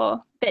mistake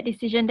or bad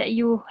decision that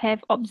you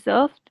have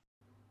observed?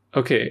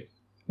 Okay,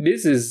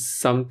 this is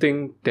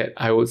something that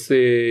I would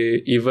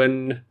say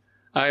even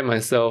I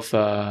myself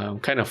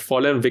kind of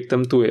fallen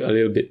victim to it a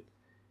little bit.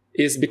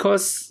 It's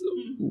because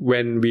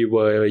when we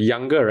were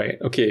younger, right?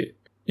 Okay,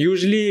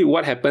 usually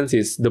what happens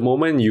is the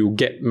moment you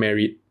get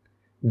married,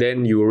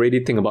 then you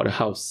already think about the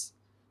house.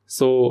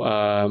 So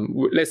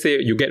let's say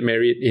you get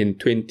married in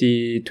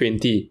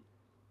 2020.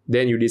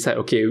 Then you decide,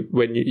 okay,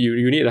 when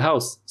you need a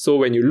house. So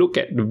when you look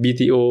at the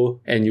BTO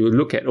and you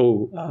look at,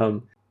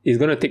 it's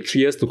going to take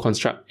 3 years to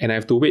construct, and I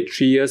have to wait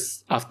 3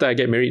 years after I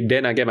get married,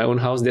 then I get my own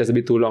house. That's a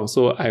bit too long.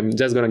 So I'm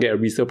just going to get a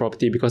resale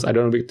property because I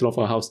don't want to wait too long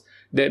for a house.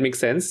 That makes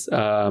sense.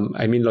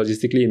 I mean,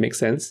 logistically, it makes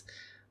sense.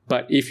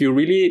 But if you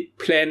really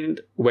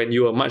planned when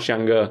you were much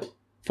younger,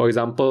 for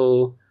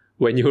example,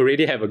 when you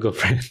already have a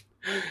girlfriend,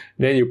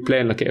 then you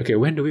plan, okay,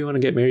 when do we want to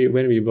get married?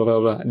 When we blah, blah,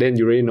 blah. Then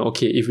you already know,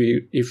 okay, if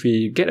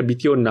we get a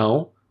BTO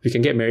now, we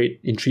can get married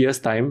in 3 years'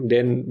 time,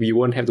 then we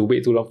won't have to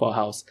wait too long for a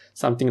house.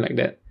 Something like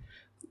that.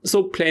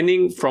 So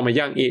planning from a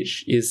young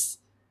age is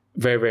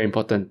very, very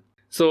important.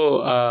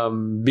 So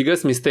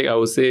biggest mistake I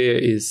would say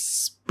is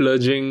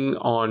splurging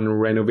on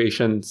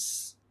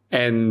renovations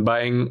and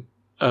buying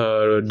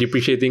a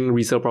depreciating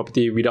resale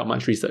property without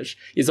much research.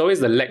 It's always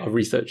the lack of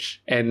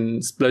research,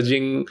 and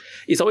splurging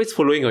is always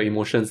following your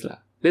emotions.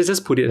 Let's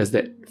just put it as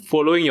that.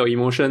 Following your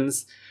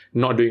emotions,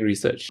 not doing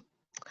research.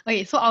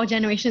 Okay, so our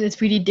generation is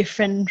pretty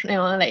different.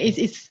 Like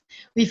it's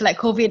with like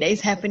COVID that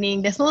is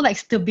happening. There's no like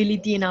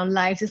stability in our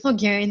lives. There's no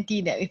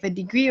guarantee that with a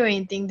degree or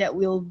anything that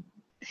we'll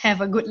have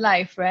a good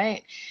life,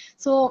 right?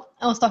 So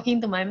I was talking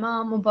to my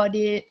mom about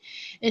it,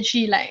 and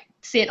she like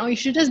said, "Oh, you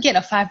should just get a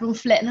 5-room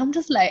flat." And I'm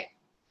just like,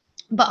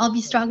 "But I'll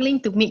be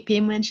struggling to make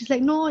payments." She's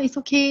like, "No, it's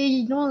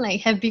okay.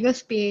 Like have bigger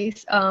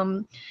space."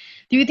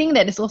 Do you think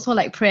that it's also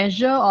like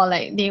pressure, or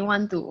like they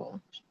want to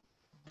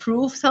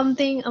prove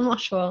something? I'm not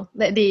sure.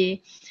 That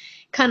they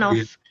kind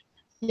of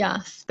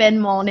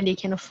spend more than they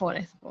can afford,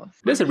 I suppose.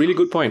 That's a really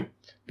good point,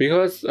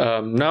 because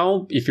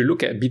now if you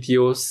look at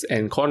BTOs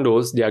and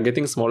condos, they are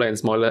getting smaller and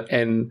smaller,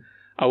 and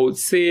I would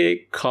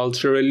say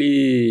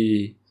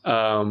culturally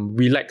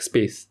we like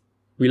space.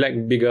 We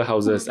like bigger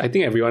houses. I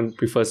think everyone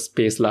prefers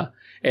space lah.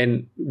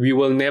 And we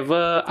will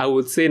never, I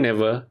would say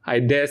never, I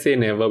dare say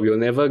never, we will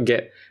never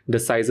get the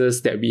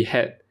sizes that we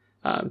had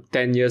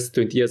 10 years,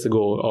 20 years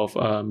ago of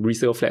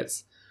resale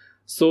flats.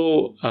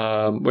 So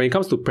when it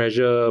comes to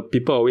pressure,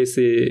 people always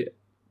say,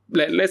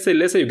 let's say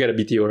you get a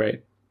BTO,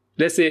 right?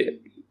 Let's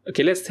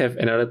have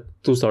another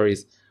 2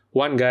 stories.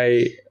 One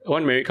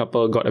married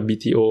couple got a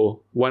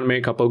BTO. One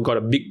married couple got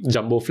a big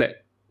jumbo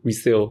flat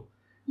resale.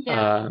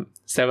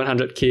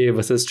 700k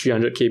versus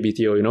 300k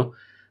BTO,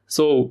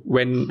 So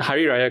when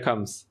Hari Raya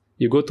comes,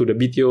 you go to the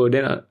BTO,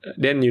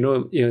 then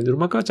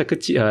rumah kau macam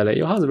kecil like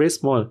your house is very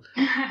small.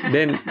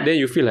 then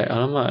you feel like,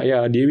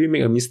 alamak, did we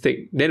make a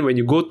mistake? Then when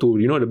you go to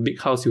the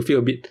big house, you feel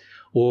a bit,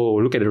 oh,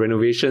 look at the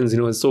renovations,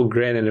 it's so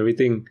grand and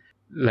everything.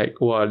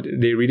 Like, wow,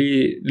 they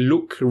really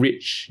look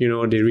rich, they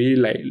really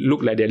like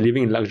look like they're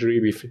living in luxury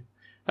with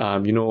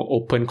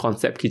open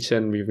concept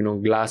kitchen with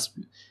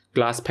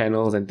glass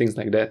panels and things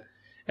like that.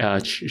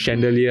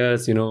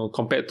 Chandeliers,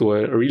 compared to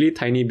a really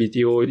tiny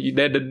BTO,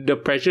 the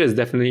pressure is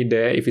definitely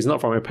there. If it's not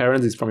from your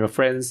parents, it's from your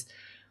friends.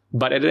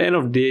 But at the end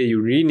of the day,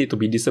 you really need to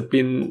be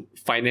disciplined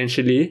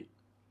financially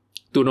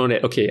to know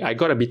that, okay, I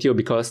got a BTO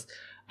because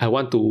I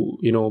want to,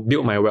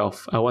 build my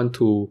wealth. I want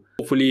to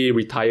hopefully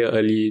retire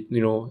early.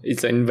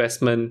 It's an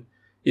investment.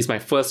 It's my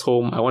first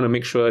home. I want to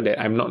make sure that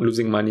I'm not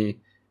losing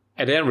money.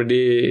 At the end of the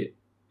day,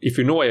 if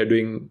you know what you're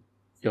doing,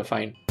 you're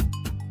fine.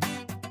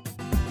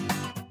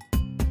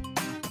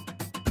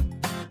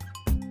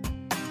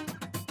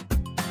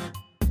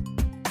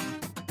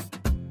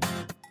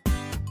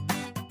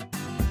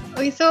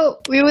 Okay, so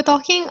we were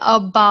talking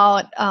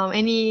about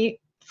any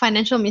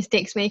financial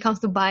mistakes when it comes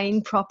to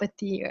buying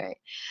property, right?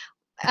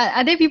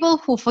 Are there people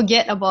who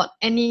forget about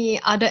any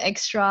other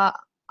extra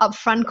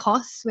upfront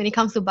costs when it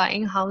comes to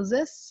buying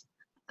houses?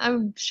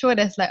 I'm sure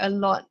there's like a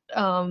lot.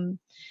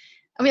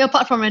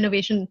 Apart from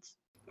renovations.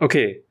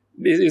 Okay,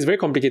 it's very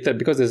complicated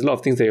because there's a lot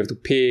of things that you have to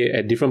pay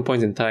at different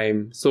points in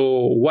time.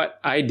 So what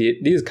I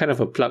did, this is kind of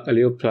a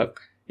little plug,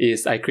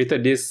 is I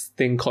created this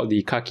thing called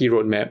the Kaki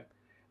Roadmap.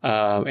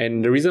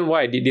 And the reason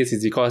why I did this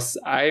is because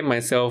I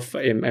myself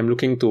am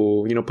looking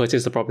to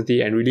purchase a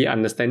property and really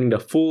understanding the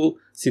full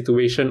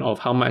situation of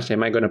how much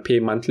am I going to pay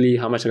monthly,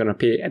 how much I'm going to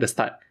pay at the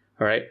start.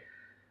 All right.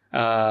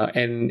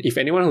 And if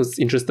anyone who's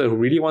interested, who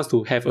really wants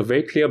to have a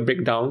very clear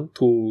breakdown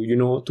to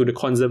the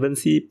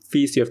conservancy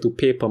fees you have to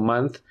pay per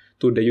month,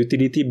 to the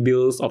utility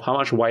bills of how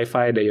much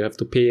Wi-Fi that you have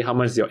to pay, how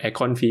much is your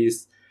aircon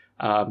fees,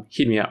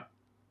 hit me up.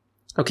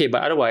 Okay,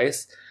 but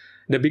otherwise,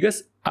 the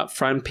biggest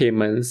upfront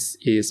payments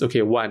is,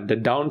 one, the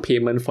down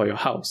payment for your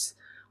house,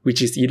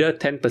 which is either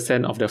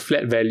 10% of the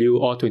flat value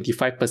or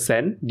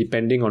 25%,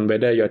 depending on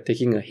whether you're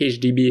taking a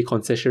HDB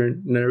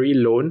concessionary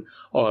loan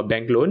or a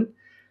bank loan.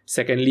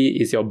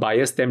 Secondly is your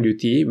buyer's stamp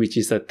duty, which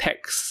is a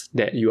tax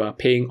that you are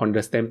paying on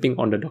the stamping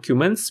on the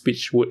documents,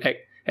 which would act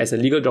as a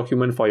legal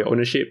document for your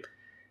ownership.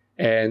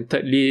 And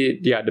thirdly,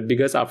 the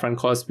biggest upfront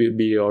cost will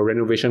be your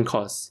renovation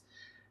costs.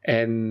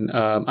 And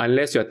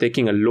unless you're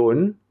taking a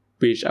loan,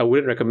 which I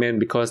wouldn't recommend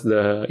because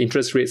the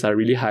interest rates are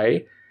really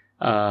high,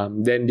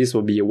 then this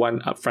will be one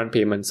upfront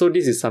payment. So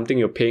this is something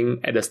you're paying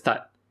at the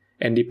start.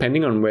 And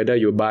depending on whether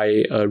you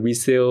buy a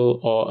resale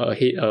or a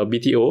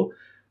BTO,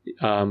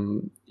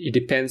 it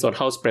depends on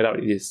how spread out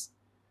it is.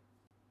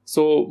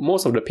 So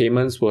most of the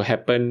payments will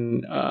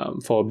happen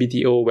for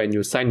BTO when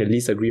you sign the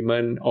lease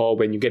agreement or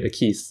when you get the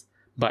keys.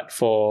 But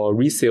for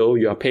resale,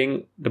 you are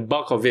paying the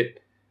bulk of it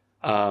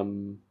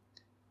in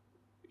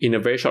a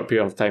very short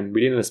period of time,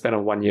 within the span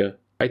of 1 year.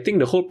 I think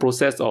the whole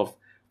process of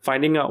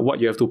finding out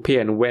what you have to pay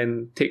and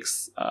when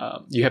takes,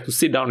 you have to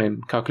sit down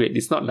and calculate.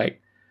 It's not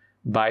like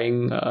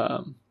buying,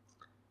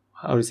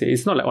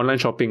 it's not like online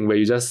shopping where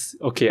you just,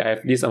 okay, I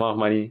have this amount of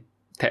money,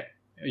 tap,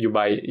 you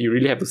buy. You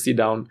really have to sit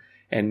down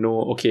and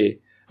know, okay,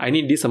 I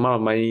need this amount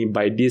of money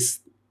by this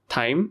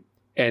time,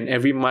 and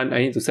every month I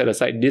need to set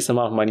aside this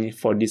amount of money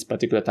for this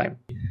particular time.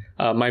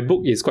 My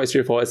book is quite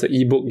straightforward. It's an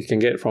ebook you can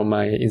get from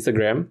my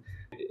Instagram.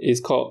 It's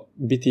called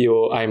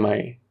BTO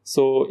IMY.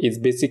 So it's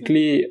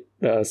basically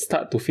a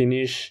start to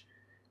finish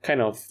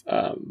kind of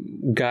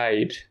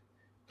guide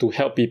to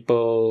help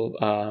people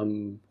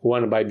who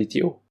want to buy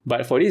BTO.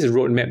 But for this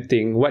roadmap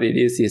thing, what it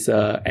is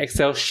a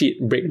Excel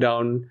sheet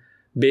breakdown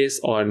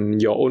based on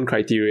your own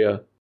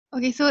criteria.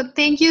 Okay, so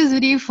thank you,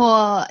 Zudi,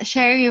 for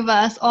sharing with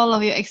us all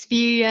of your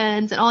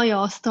experience and all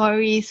your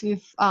stories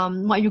with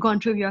what you've gone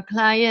through with your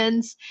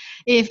clients.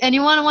 If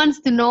anyone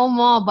wants to know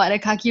more about the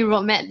Kaki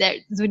roadmap that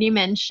Zudi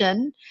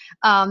mentioned,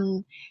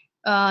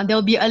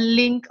 there'll be a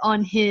link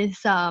on his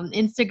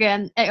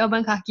Instagram at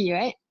Urban Kaki,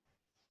 right?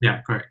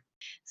 Yeah, correct.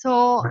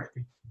 So,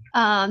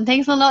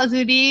 thanks a lot,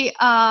 Zudi.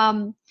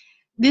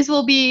 This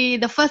will be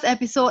the first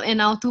episode in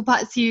our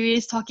 2-part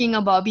series talking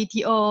about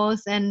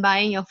BTOs and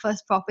buying your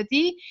first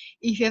property.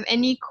 If you have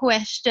any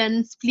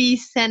questions,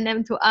 please send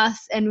them to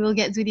us and we'll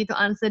get Zudi to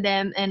answer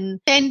them. And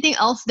anything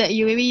else that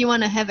you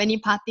want to have any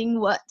parting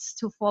words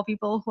for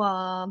people who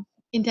are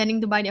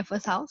intending to buy their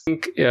first house? I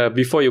think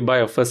before you buy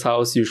your first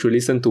house, you should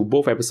listen to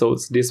both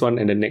episodes, this one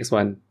and the next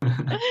one.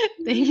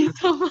 Thank you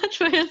so much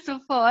for your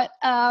support.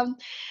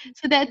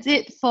 So that's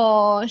it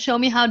for Show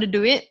Me How to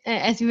Do It.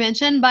 As you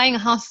mentioned, buying a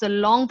house is a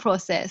long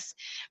process,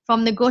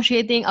 from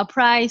negotiating a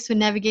price to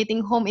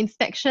navigating home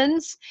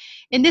inspections.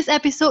 In this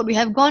episode, we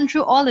have gone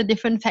through all the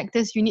different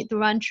factors you need to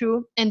run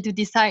through and to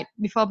decide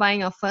before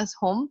buying your first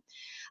home.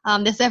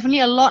 There's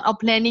definitely a lot of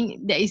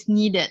planning that is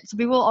needed. So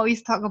people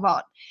always talk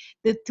about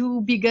the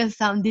two biggest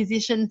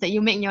decisions that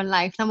you make in your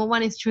life. Number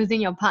one is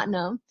choosing your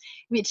partner,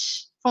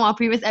 which from our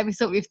previous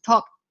episode, we've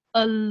talked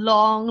a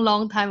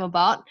long time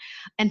about.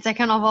 And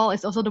second of all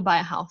is also to buy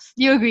a house.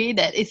 Do you agree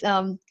that it's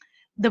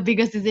the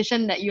biggest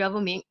decision that you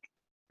ever make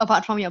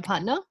apart from your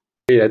partner?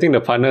 I think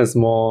the partner is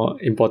more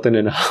important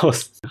than the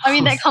house. I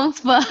mean, that comes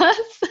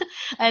first.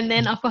 And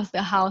then, of course,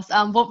 the house.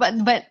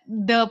 But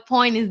the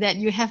point is that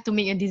you have to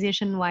make a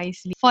decision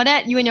wisely. For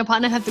that, you and your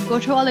partner have to go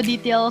through all the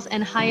details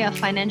and hire a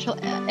financial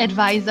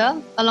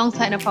advisor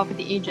alongside a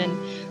property agent.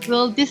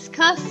 We'll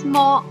discuss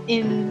more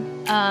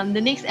in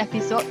the next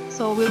episode.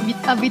 So we'll be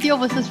a BTO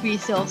versus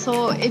resale.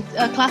 So it's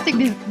a classic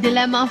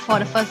dilemma for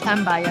the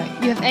first-time buyer.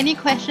 If you have any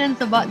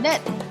questions about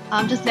that,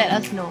 just let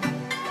us know.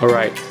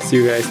 Alright, see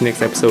you guys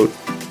next episode.